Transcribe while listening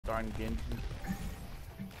darn Genji.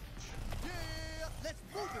 Yeah, let's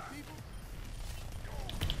move it, people.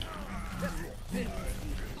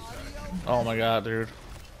 Oh my god, dude.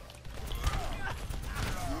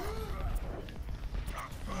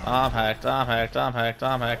 I'm hacked, I'm hacked, I'm hacked,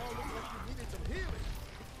 I'm hacked.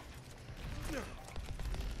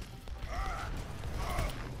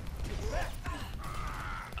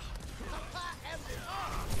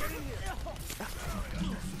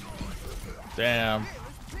 Damn.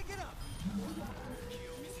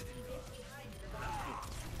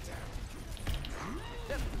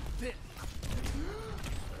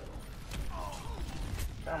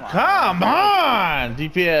 Come on,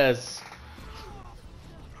 DPS.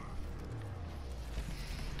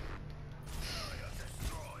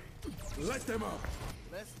 Let them up.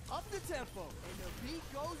 Let's up the tempo, and the beat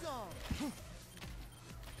goes on.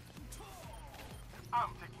 I'm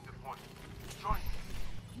taking the point. Join me.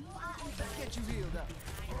 Let's get you healed up.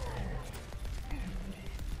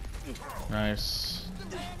 Nice.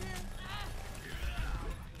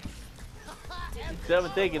 Still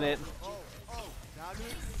haven't taken it. Now to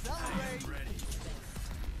accelerate.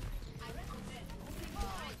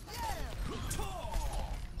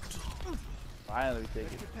 Finally take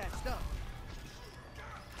it. Get patched up.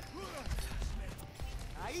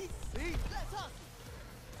 I see. Let's hustle.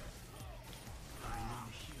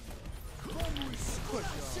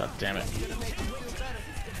 God damn it.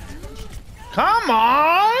 Come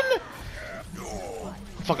on!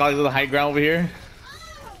 Fuck, all these little high ground over here.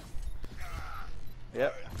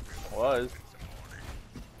 Yep, was.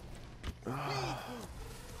 Time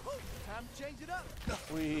to change it up.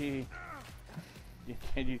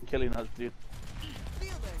 You killing us, dude. Feel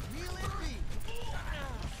the healing beat.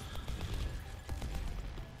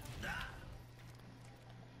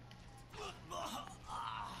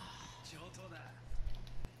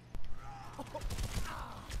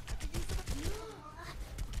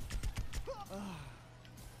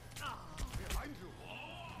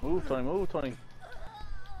 Move, Tony, move, Tony.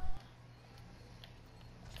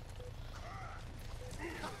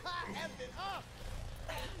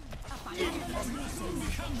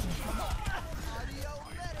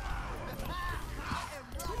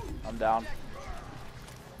 I'm down.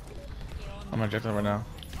 I'm injecting right now.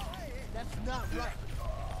 That's not right.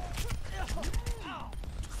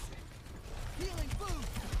 Healing boost.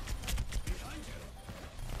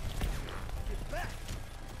 Get back.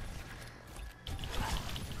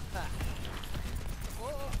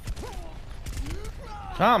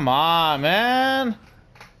 Come on, man.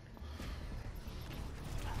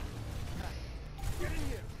 Get in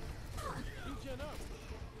here. Regen up.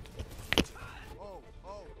 Oh.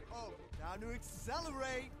 Time to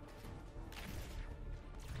accelerate.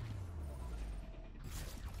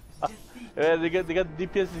 They got the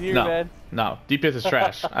DPS here, No, man. no, DPS is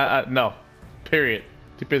trash. No, period.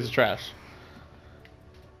 DPS is trash.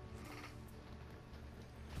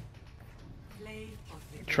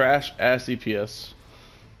 Trash ass DPS.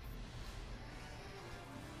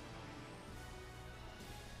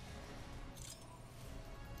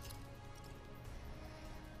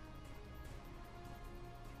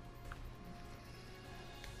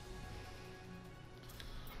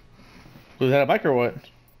 Was that a mic or what?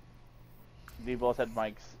 They both had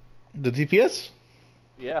mics. The DPS?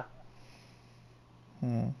 Yeah.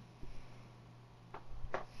 Nobody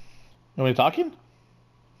talking?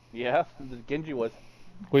 Yeah, the Genji was.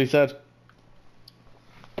 What he said?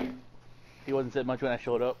 He wasn't saying much when I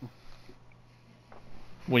showed up.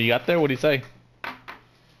 When you got there, what did he say?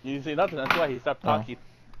 He didn't say nothing, that's why he stopped talking.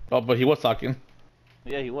 Oh, but he was talking.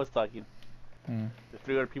 Yeah, he was talking. There's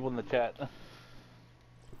 300 people in the chat.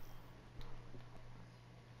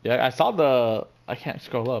 Yeah, I saw the... I can't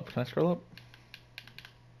scroll up. Can I scroll up?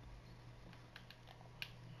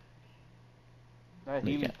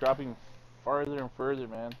 He was dropping farther and further,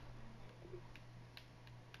 man.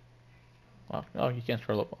 Wow. Oh, you can't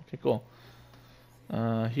scroll up. Okay, cool.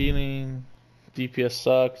 Healing. DPS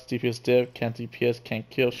sucks. DPS div. Can't DPS. Can't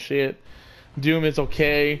kill shit. Doom is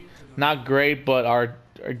okay. Not great, but our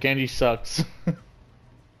Genji sucks.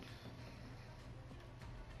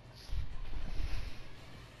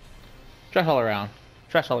 Trash all around.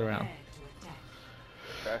 Trash all around.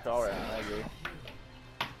 Trash all around, I agree.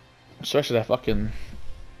 Especially that fucking...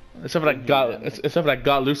 Except for that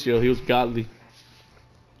God Lucio, he was godly.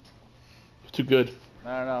 Too good.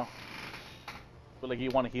 I don't know. Feel like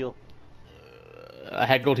you want to heal. I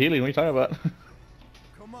had gold healing. What are you talking about?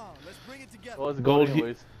 Come on, let's bring it together. What was the Gold gold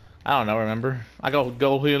anyways? I don't know. Remember? I got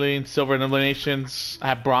gold healing, silver eliminations. I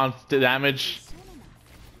have bronze damage.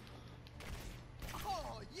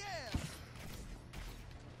 Oh, yeah.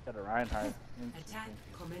 Got a Reinhardt. Attack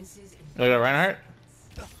commencing. Oh, you got Reinhardt?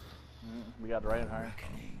 We got Reinhardt.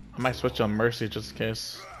 I might switch on Mercy just in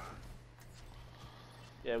case.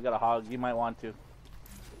 Yeah, we got a hog. You might want to.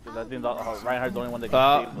 Because I think Reinhardt's the only one that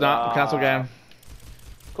can save. No, cancel game.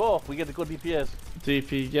 Cool, we get to go DPS.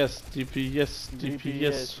 DPS, DPS,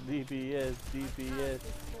 DPS. DPS, DPS.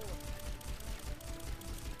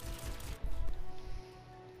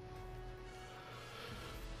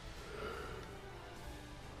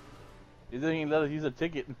 He doesn't even let us use a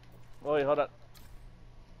ticket. Oh wait, hold on.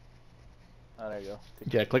 Oh, there you go.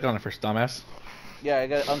 Ticket. Yeah, click on it first, dumbass. Yeah, I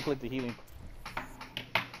gotta unclick the healing.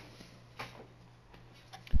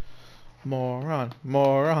 Moron,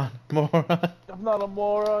 moron, moron. I'm not a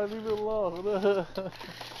moron, leave it alone.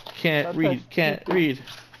 Can't read, can't read.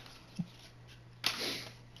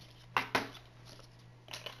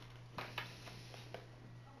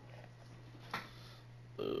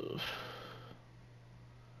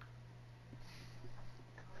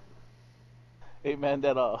 Hey man,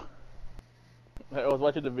 that I was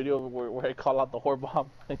watching the video where I call out the whore bomb.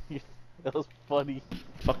 That was funny.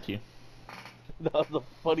 Fuck you. That was the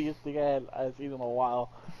funniest thing I've seen in a while.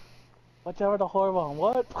 Watch out for the whore bomb.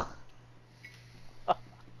 What?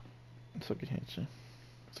 It's okay, handsome.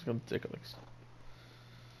 It's gonna take a look.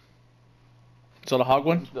 So the hog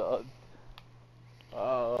one?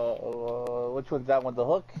 Which one's that one? The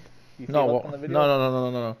hook? You see No, the hook well, on the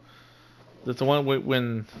video? no. That's the one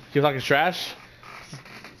when he was talking trash.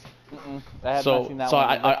 I have not seen that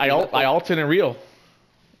one. I ulted in Rio,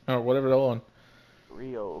 or whatever that one.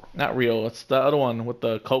 Rio. Not Rio. It's the other one with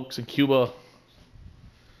the cokes in Cuba.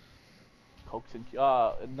 Cokes and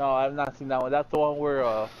no, I've not seen that one. That's the one where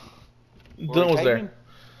Dylan was there.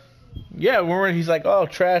 Yeah, remember he's like, oh,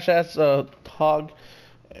 trash ass hog,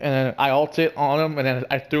 and then I ulted on him, and then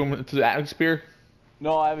I threw him into the atmosphere.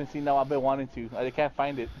 No, I haven't seen that one. I've been wanting to. I can't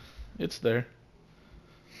find it. It's there.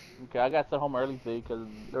 Okay, I got sent home early today because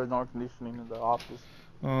there was no air conditioning in the office.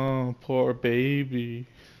 Oh, poor baby.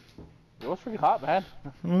 It was pretty hot, man.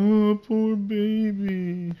 Oh, poor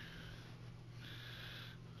baby.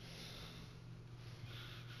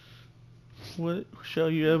 What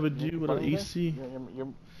shall you ever do without AC?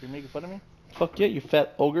 You're making fun of me? Fuck yeah, you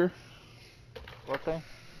fat ogre. Okay.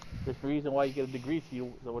 There's a reason why you get a degree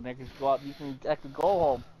so when they can go out, you can actually go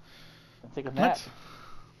home and take a nap. What?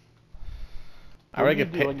 I rather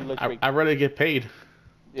get paid. I rather get paid.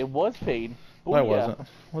 It was paid. No, it wasn't. It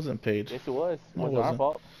wasn't paid. Yes, it was. It No, it wasn't our wasn't.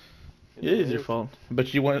 fault. It is your fault.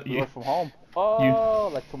 But you went. You work from home.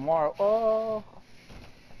 Oh, like tomorrow. Oh.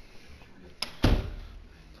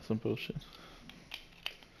 Some bullshit.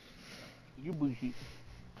 You bullshit.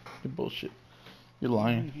 You bullshit. You're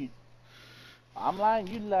lying. Bullshit. I'm lying.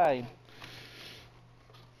 You lying.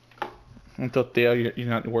 Until Theo, you're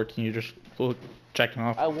not working. You're just checking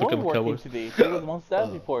off. I was working today. It was month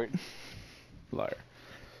status report. Liar.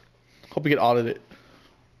 Hope you get audited.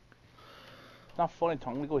 It's not funny,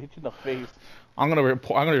 Tom. I'm gonna go hit you in the face. I'm gonna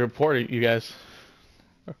report you guys.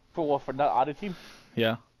 For what? For not auditing?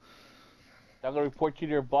 Yeah. I'm gonna report you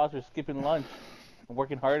to your boss for skipping lunch and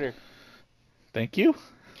working harder. Thank you.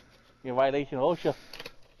 You're in violation of OSHA.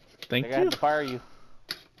 Thank I you. have to fire you.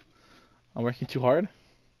 I'm working too hard.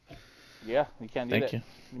 Yeah, you can't do that. Thank you.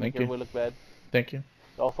 You Thank make everybody look bad. Thank you.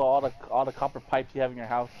 Also, all the copper pipes you have in your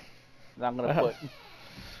house. That I'm gonna put.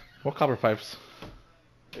 What copper pipes?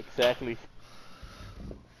 Exactly.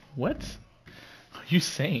 What? Are you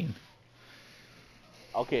saying?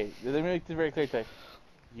 Okay, let me make this very clear, Ty.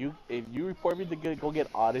 If you report me to go get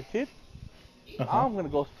audited, I'm gonna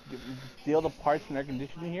go steal the parts from air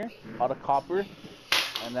conditioning here, all the copper,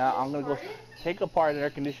 and now I'm gonna go take apart the air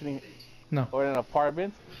conditioning. No. Or in an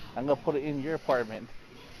apartment. I'm gonna put it in your apartment.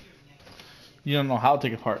 You don't know how to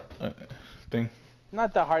take apart thing.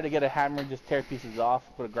 Not that hard to get a hammer and just tear pieces off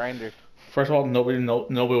with a grinder. First of all, nobody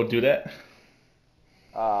will do that.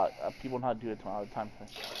 People know how to do it all the time.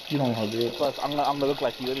 You don't know how to do it. Plus, I'm gonna look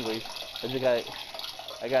like you anyways.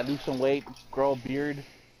 I gotta lose some weight, grow a beard.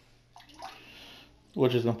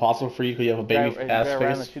 Which is impossible for you because you have a baby ass face.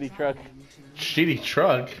 Around a shitty truck. Shitty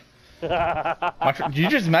truck? You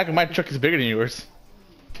just imagine my truck is bigger than yours.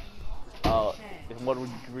 In what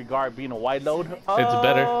regard, being a wide load? It's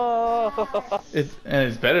better.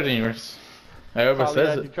 It's better than yours. Whoever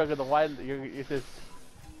says it. Your truck is a wide.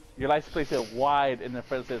 Your license plate says wide, and the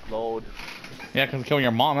front says load. Yeah, because I'm killing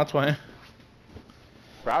your mom. That's why.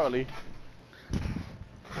 Probably.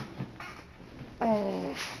 What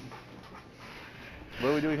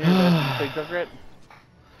are we doing here? Play Junkrat?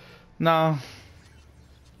 No.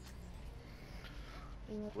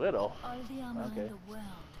 Widow. Okay.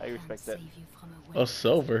 I respect that. Oh,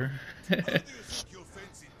 silver.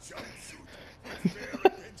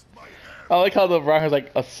 I like how the brown has like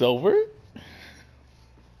a silver.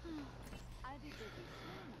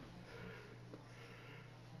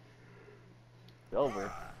 Silver.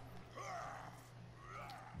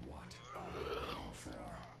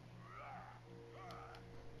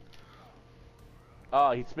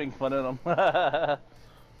 Oh, he's making fun of him.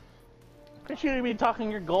 You shouldn't be talking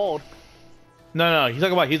your gold. No, he's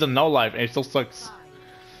talking about he's a no life and it still sucks.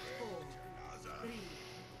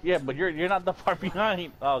 Yeah, but you're not that far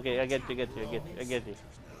behind. Oh, okay, I get you. Yeah, you get it.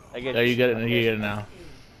 You get it now.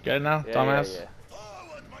 Get it now, yeah, dumbass.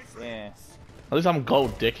 Yeah. At least I'm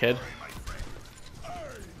gold, dickhead. I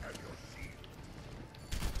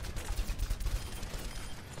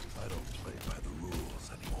don't play by the rules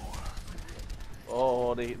anymore.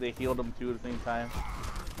 Oh, they healed him too at the same time.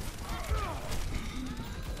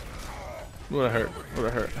 Would've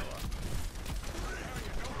hurt.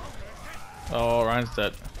 Oh, Ryan's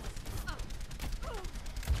dead.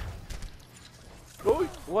 Ooh,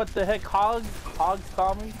 what the heck, Hogs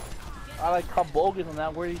saw me? I like caught bogus on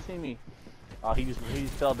that. Where did he see me? Oh, he just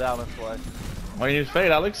fell down. That's why. Why didn't you just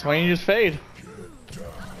fade, Alex? Why didn't you just fade?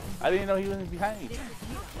 I didn't know he was behind me.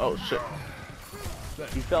 Oh shit.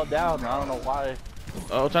 He fell down. I don't know why.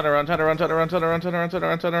 Oh, time to run.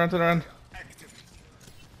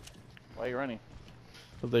 Why are you running?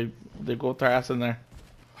 They go with their ass in there.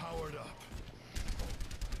 Powered up.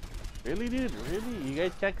 Really, dude? Really? You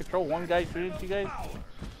guys can't control one guy shooting at you guys?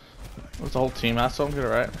 It's the whole team ass, so I'm good,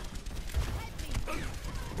 right?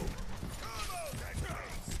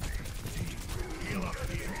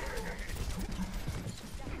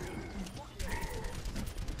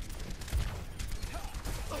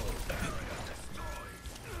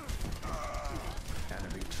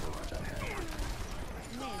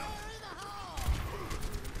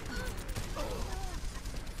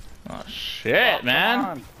 Oh shit,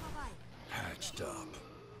 man! Patched up.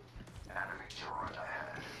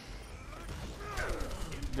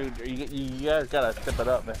 Dude, you guys gotta step it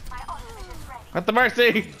up, man. At the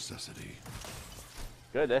mercy! Necessity.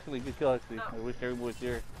 Good, definitely good kill, actually. I wish everyone was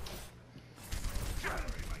here.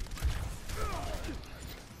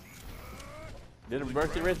 Did a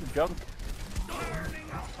mercy race with junk?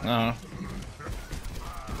 No.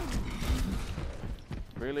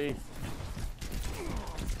 Really?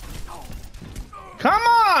 Come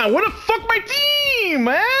on! What the fuck, my team,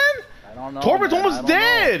 man? I don't know. Torbert's man. almost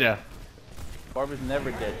dead! Torbert's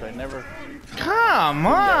never dead, so I never... Come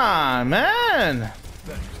on, man!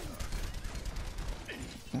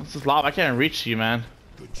 This is loud. I can't reach you, man.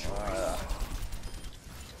 Good choice.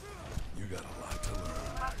 You got a lot to learn.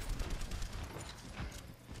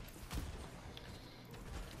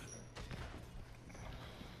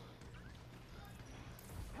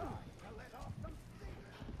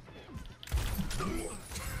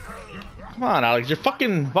 Come on, Alex. You're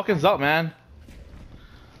fucking up, man.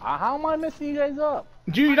 How am I messing you guys up?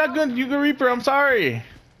 Dude, you're not good. You good Reaper. I'm sorry.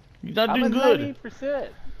 You're not doing I'm at good. 90%.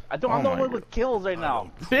 I'm the Oh my one with kills right now.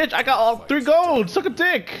 Bitch, I got all 3 gold. Suck a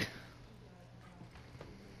dick.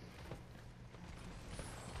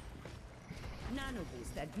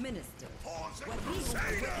 Nanoboost administered.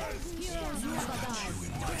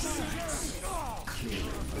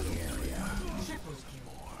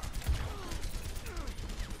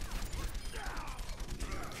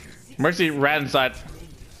 Mercy ran inside.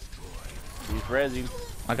 He's rezzing.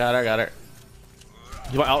 I got her.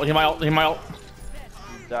 He might ult.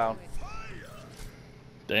 He's down.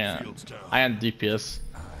 Damn. I am DPS.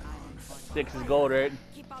 6 is gold, right?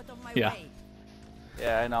 Keep out of my Yeah. way.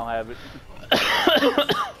 Yeah, I now have it.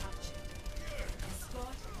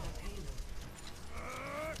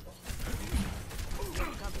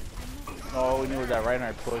 Oh, we knew that right in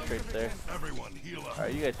our push right there. Everyone heal up.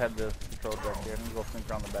 Alright, you guys have the control back here. I'm gonna go flank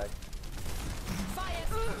around the back.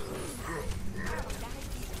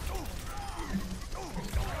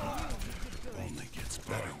 Only gets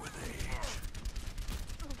better with age.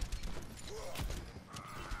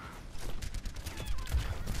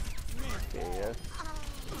 Okay, yes.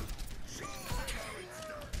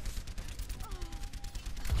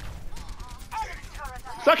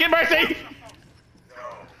 Suck it, Mercy!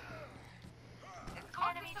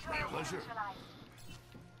 Pleasure.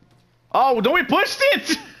 Oh, don't we pushed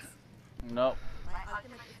it? Nope.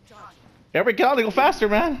 Every kill, they go faster,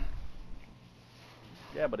 man.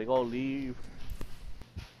 Yeah, but they go leave.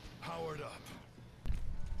 Powered up.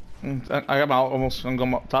 I got my ult almost. I'm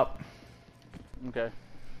going up top. Okay.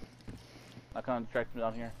 Not gonna distract me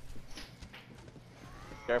down here.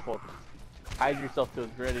 Careful. Hide yourself till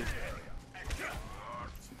it's ready.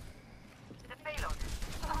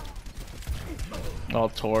 Oh,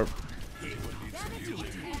 Torb.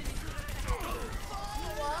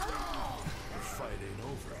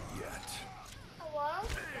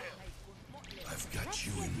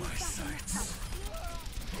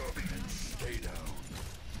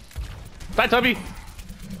 Die, Tubby.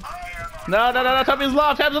 No, no, no, no. Tubby's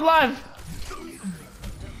alive. Tab's alive.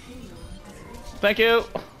 Thank you.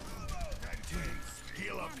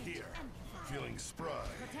 Heal up here. Feeling spry.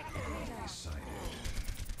 Excited.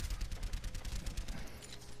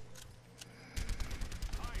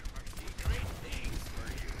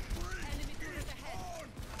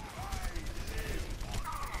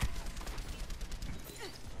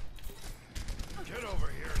 Get over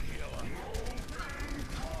here and heal up.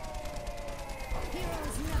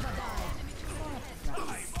 Heroes never die.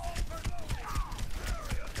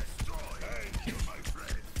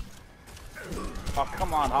 Oh,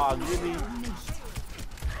 come on, Hog. Really?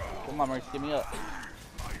 Come on, Mercy. Give me up.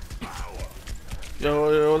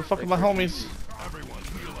 Yo, what the fuck are my homies? Everyone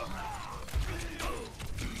heal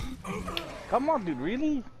up. Come on, dude.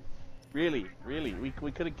 Really? Really? Really? We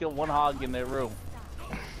could have killed one Hog in that room.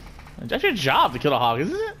 That's your job to kill a hog,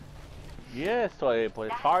 isn't it? Yes, so but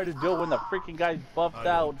it's hard to do when the freaking guy's buffed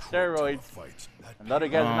out, steroids, and the other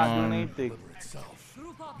guys are not doing anything. Itself.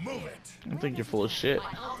 Move it. I think you're full of shit.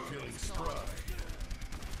 Feeling spry.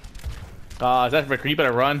 Is that Rick? You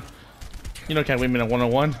better run. You know, can't win me in a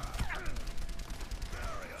one-on-one.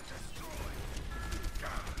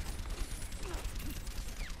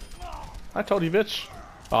 I told you, bitch.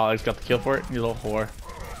 Oh, he's got the kill for it. You little whore.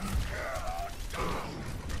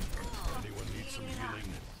 Anyone need some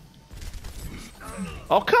healing?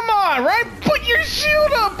 Oh, come on, right? Put your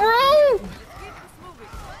shield up, bro!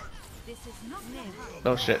 This is not me.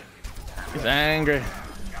 Oh, shit. He's angry.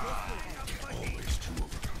 Always too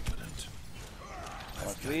overconfident. I'm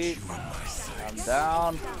asleep. I'm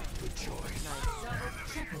down. Good choice.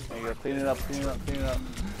 There you go. Clean it up, clean it up, clean it up.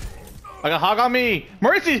 I got hog on me.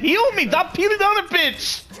 Mercy, heal me. Stop peeling down the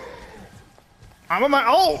bitch. I'm on my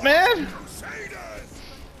ult, man.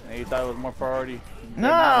 And you thought it was more priority. They're Nah,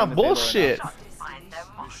 not on the table right bullshit.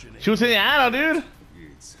 She was hitting Anna, dude.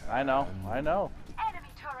 now. I know, I know. Enemy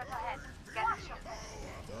turret ahead. Get the shot.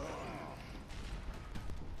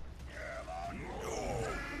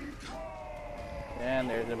 And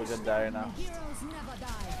there's a good die right now. Heroes never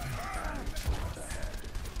die.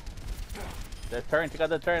 The turn, check out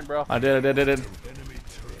the turn, bro. I did.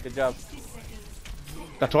 Good job.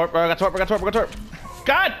 Got torp, bro. Got torp.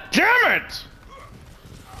 God damn it!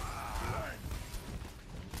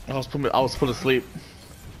 I was put to sleep.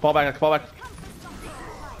 Fall back.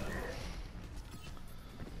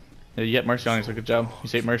 Yeah, you get Mercy on you, so good job. You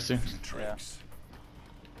saved Mercy. Yeah.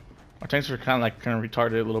 Our tanks are kind of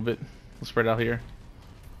retarded a little bit. Let's spread out here.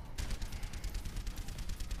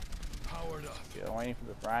 Powered up. Yeah, I'm waiting for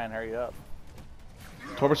the Ryan, hurry up.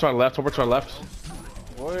 Torpor to our left.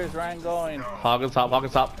 Where is Ryan going? Hog is top.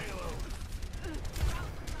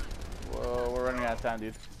 Whoa, we're running out of time,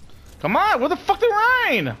 dude. Come on, where the fuck did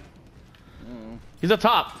Ryan? He's up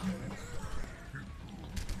top.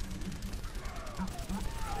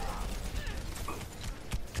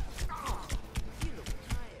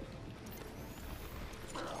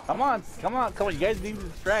 Come on. You guys need to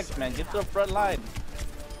distract, man. Get to the front line.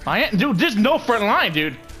 Dude, there's no front line,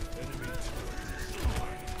 dude.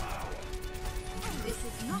 This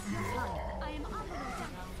is not your time. I am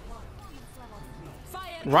operating.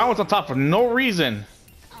 Fire. Ryan was on top for no reason.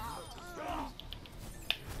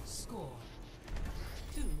 Score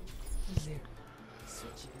 2-0.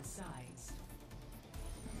 Switching sides.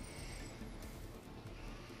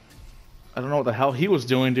 I don't know what the hell he was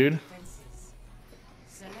doing, dude. Fences.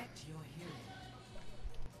 Select your hero.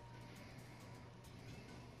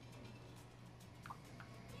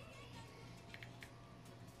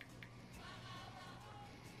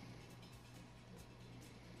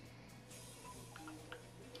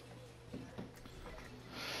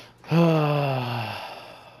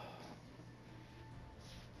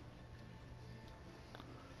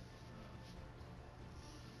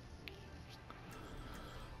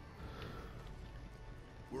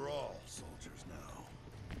 We're all soldiers now.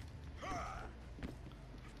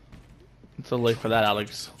 It's so late for that, Alex.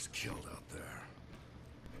 Yourselves killed out there.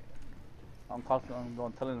 I'm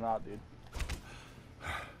going telling him out, dude.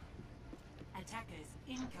 Attackers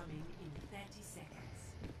incoming in 30 seconds.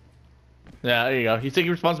 Yeah, there you go. He's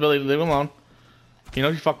taking responsibility. Leave him alone. You know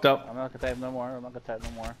you fucked up. I'm not gonna type no more.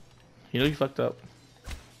 You know you fucked up.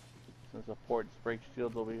 There's a port break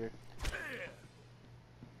shields over here.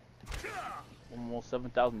 Almost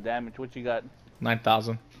 7,000 damage. What you got?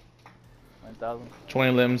 9,000. 9,000.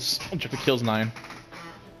 20 limbs. Jeffrey kills 9.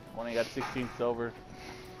 Only got 16 silver.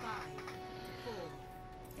 5,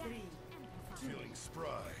 4, 3, Feeling spry.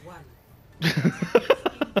 1.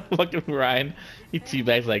 Fucking Ryan. He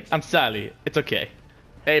teabags like, I'm sorry. It's okay.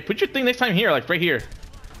 Hey, put your thing next time here, like right here.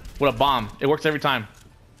 With a bomb. It works every time.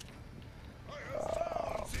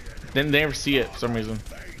 They never see it for some reason.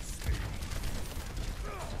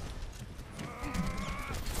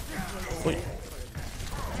 Wait.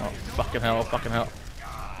 Oh, fucking hell, fucking hell.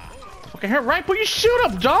 Fucking hell, right? But you shoot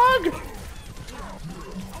him, dog!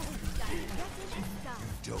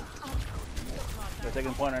 They're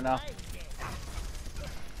taking point right now.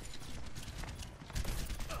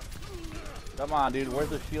 Come on, dude. Where's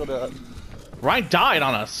the shield up? Ryan died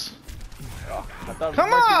on us. Oh, I thought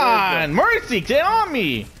Come Mercy on! Mercy, get on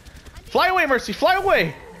me! Fly away, Mercy, fly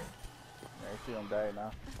away! Mercy don't die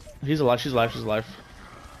now. He's alive, she's alive, she's alive.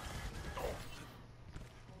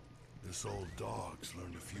 This old dog's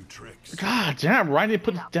learned a few tricks. God damn, Ryan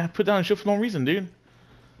didn't put down a shield for no reason, dude.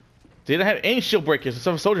 They didn't have any shield breakers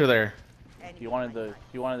except for a soldier there. He wanted to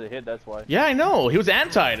hit, that's why. Yeah, I know. He was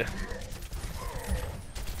antied.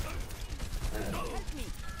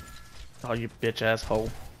 Oh, you bitch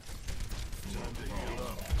asshole.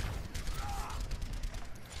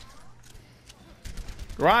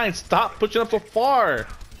 Ryan, stop pushing up so far.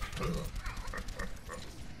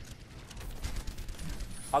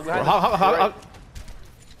 Hog behind us. Hog.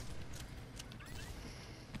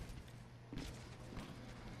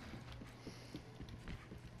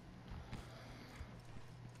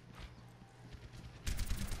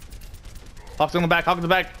 Hog's in the back, Hog in the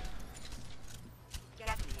back.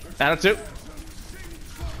 Attitude.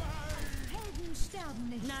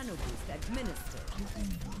 Nano boost administered.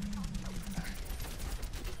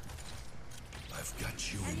 I've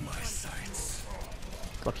got you in my sights.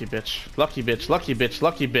 Lucky bitch. Lucky bitch. Lucky bitch.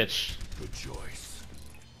 Lucky bitch. Good choice.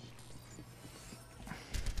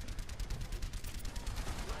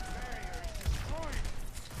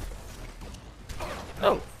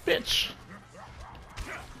 Oh, bitch.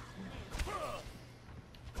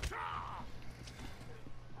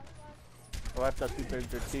 Left up 2/3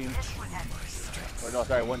 their team. Or no,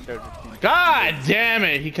 sorry, 1/3 their team. God damn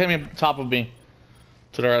it! He came in top of me.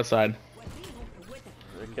 To the right side.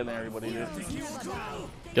 They're killing everybody, dude.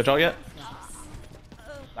 Get y'all yet?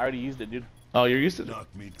 I already used it, dude. Oh, you're used to it. Knock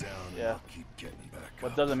me down. Yeah. And I'll keep getting back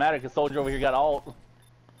What up. doesn't matter, because Soldier over here got ult.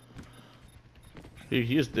 You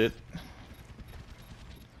used it.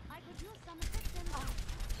 I could use some assistance.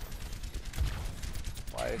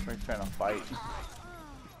 Why is Frank trying to fight?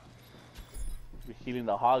 You're healing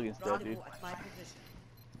the hog instead, dude. Rendezvous at my position.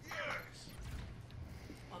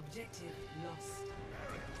 Objective lost.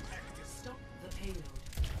 Stop the payload.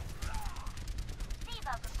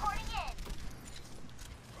 Viva reporting in.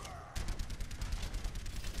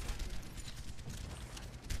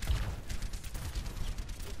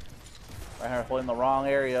 Right here, holding the wrong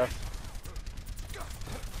area.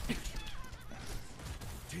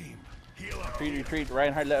 Team, heal up. Retreat.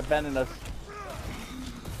 Reinhardt abandoned us.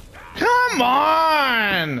 Come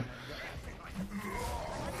on!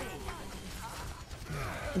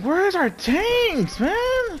 Where's our tanks,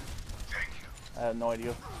 man? I have no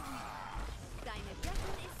idea. Deine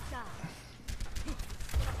Deckung ist da.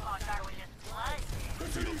 Oh, Darwin is blood.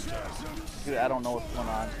 Dude, I don't know what's going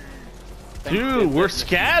on. Dude, we're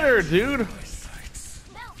scattered, dude.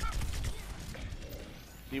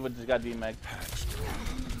 See what just got DMAG.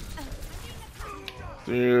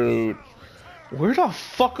 Dude. Where the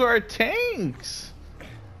fuck are our tanks?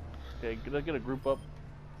 Okay, let's get a group up.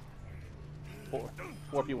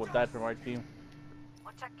 Four people died from our team.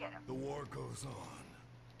 We'll check get him. The war goes on.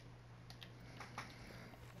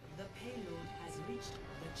 The payload has reached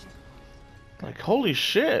the checkpoint. Like, holy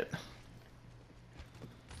shit.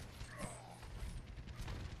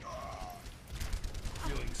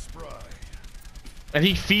 Feeling spry. And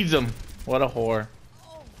he feeds them. What a whore.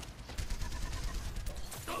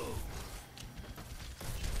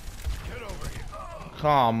 Get over here.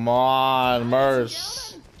 Come on,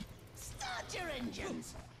 Merce. Start your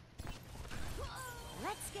engines.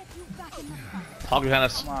 Let's get you back in the fight. Hog behind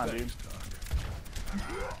us. Come on, dude.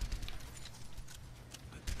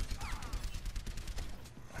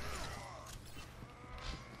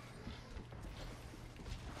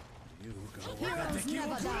 Heroes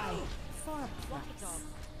never die. For a price.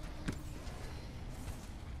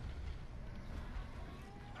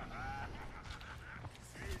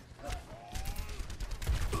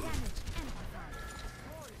 Damage amplified.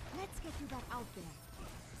 Let's get you back out there.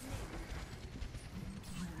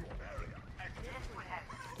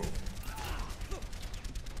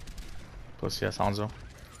 Pussy ass Hanzo.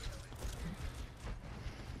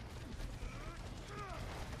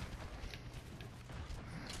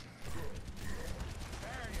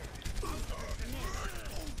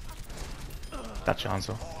 Gotcha,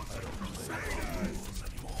 Hanzo.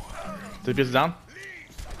 The beast is down.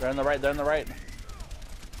 They're on the right. They're on the right.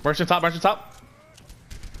 Merchant top, merchant top.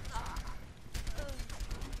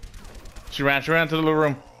 She ran to the little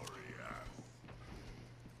room.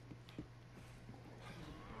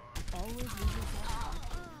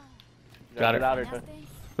 Got it. Louder.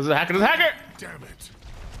 This is a hacker. This is a hacker. Damn it.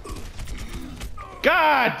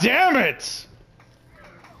 God damn it!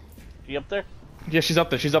 She up there? Yeah, she's up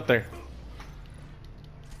there. She's up there.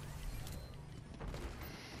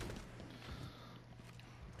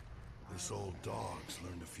 This old dog's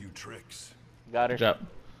learned a few tricks. Got her. Good job.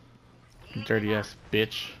 Dirty ass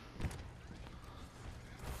bitch.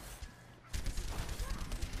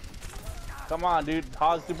 Come on, dude.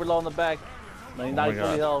 Hog's super low in the back. No, he's Oh not my fully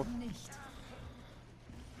God. health.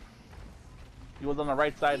 He was on the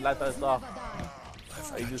right side last I saw.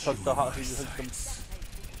 He just hooked the hog. He just hooked him.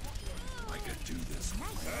 I could do this.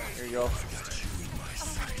 Here you go.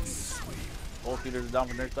 Both leaders are down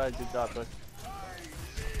from their side. Good job, bud.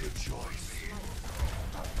 Good choice.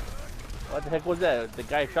 What the heck was that? The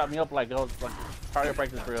guy shot me up like I was like target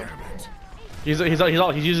practice for him. He's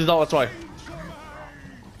all. He uses all. That's why.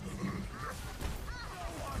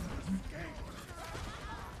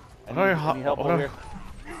 I Very need, hot- need help oh, over here.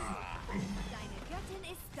 Deine Göttin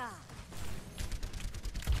ist da.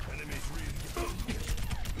 Enemies reading.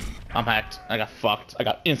 I'm hacked. I got fucked. I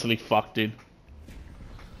got instantly fucked, dude.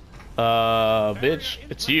 Bitch,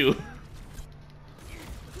 it's you.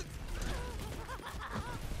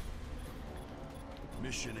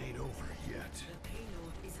 Mission ain't over yet. The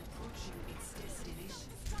payload is approaching its destination.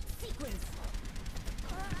 Sequence.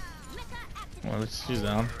 Mecha activate. Well, she's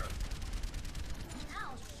down.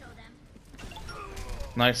 I'll show them.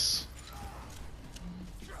 Nice.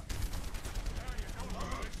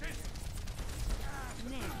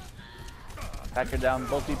 Hacker down.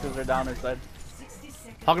 Both teachers are down their side. 60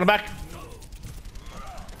 seconds. Hog in the back.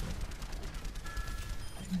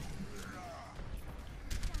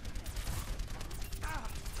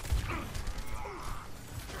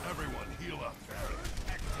 Everyone heal up.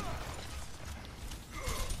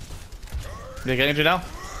 They get injured now.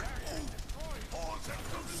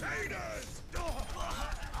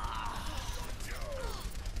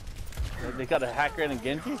 They got a hacker and a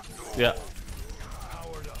Genji. Yeah. 30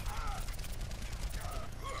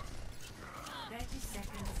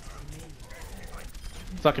 seconds remaining.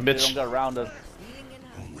 Fucking They don't bitch. got around us.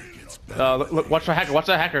 Look, watch that hacker. Watch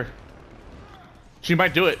that hacker. She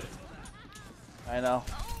might do it. I know.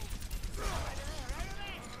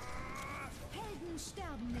 Helden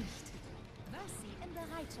sterben nicht. Mercy in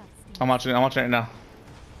Bereitschaftsdienst. I'm watching it. I'm watching it now.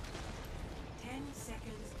 10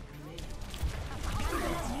 seconds remaining.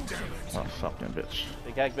 Oh, fucking bitch.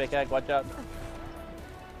 Big hack, watch out.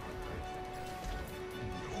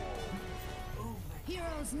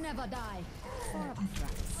 Heroes never die. For a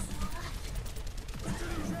price.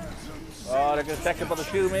 Oh, they're gonna check up on the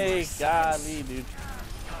shoot me. Golly, dude.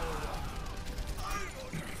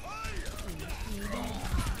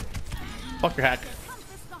 Fuck your hack.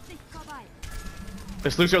 Kampf ist noch nicht vorbei.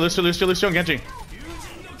 It's Lucio, and Genji.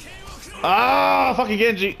 Ah, fucking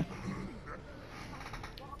Genji.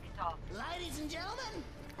 Ladies and gentlemen.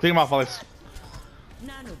 Clean him off, Alex.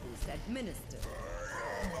 Nano boost administered.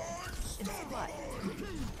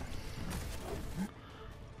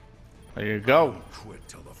 There you go. Quit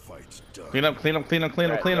till the fight's done. Clean up. Rat.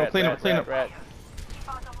 Keep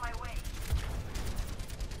out of my way.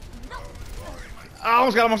 Oh,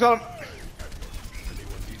 almost got him.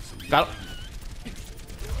 Got him.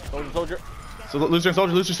 Soldier. So lose your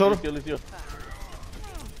soldier. Lucio.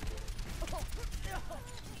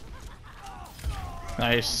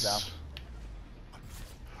 Nice. Down.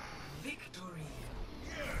 Victory.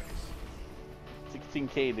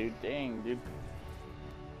 16K, dude. Dang, dude.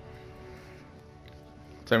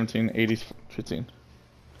 17, 80, 15.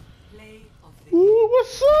 Play of the Ooh,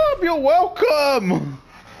 what's up? You're welcome.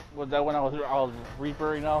 Was that when I was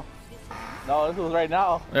Reaper, you know? No, this was right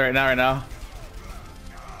now. Right now.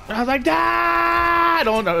 I was like, die!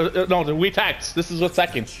 No, we attacked. This is what's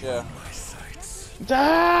second. Yeah.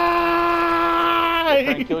 Die!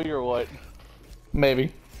 Trying to kill you or what?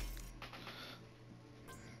 Maybe.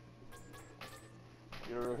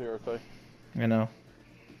 You're a real hero, Toy. You know.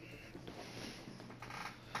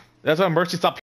 That's why Mercy stopped